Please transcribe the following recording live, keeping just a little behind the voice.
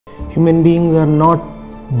Human beings are not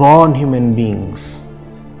born human beings.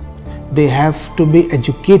 They have to be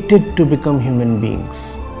educated to become human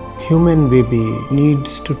beings. Human baby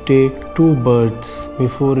needs to take 2 births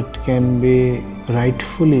before it can be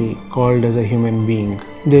rightfully called as a human being.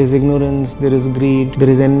 There is ignorance, there is greed, there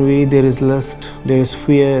is envy, there is lust, there is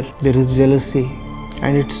fear, there is jealousy.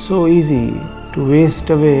 And it's so easy to waste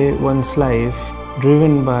away one's life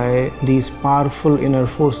driven by these powerful inner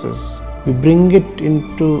forces. We bring it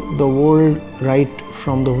into the world right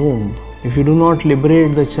from the womb. If you do not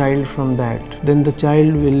liberate the child from that, then the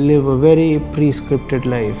child will live a very prescripted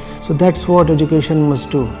life. So that's what education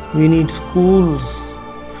must do. We need schools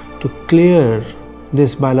to clear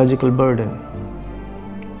this biological burden.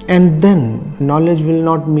 And then knowledge will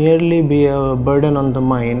not merely be a burden on the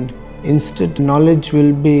mind. Instead, knowledge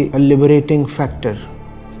will be a liberating factor.